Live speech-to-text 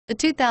The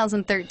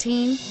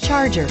 2013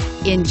 Charger.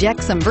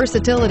 Inject some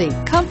versatility,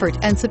 comfort,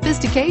 and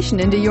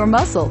sophistication into your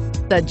muscle.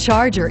 The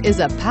Charger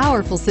is a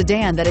powerful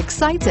sedan that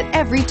excites at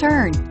every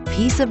turn.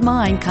 Peace of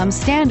mind comes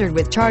standard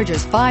with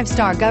Charger's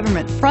 5-star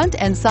government front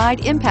and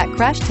side impact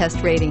crash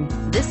test rating.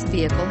 This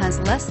vehicle has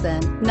less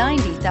than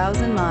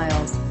 90,000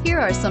 miles. Here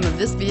are some of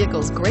this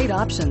vehicle's great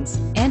options: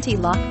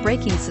 anti-lock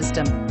braking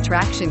system,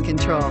 traction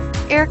control,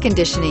 air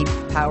conditioning,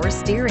 power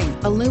steering,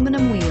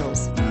 aluminum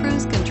wheels,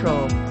 cruise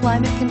control,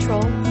 climate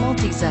control,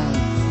 multi-zone,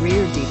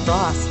 rear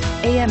defrost,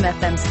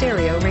 AM/FM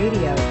stereo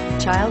radio,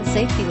 child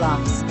safety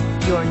locks.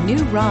 Your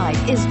new ride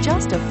is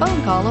just a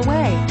phone call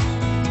away.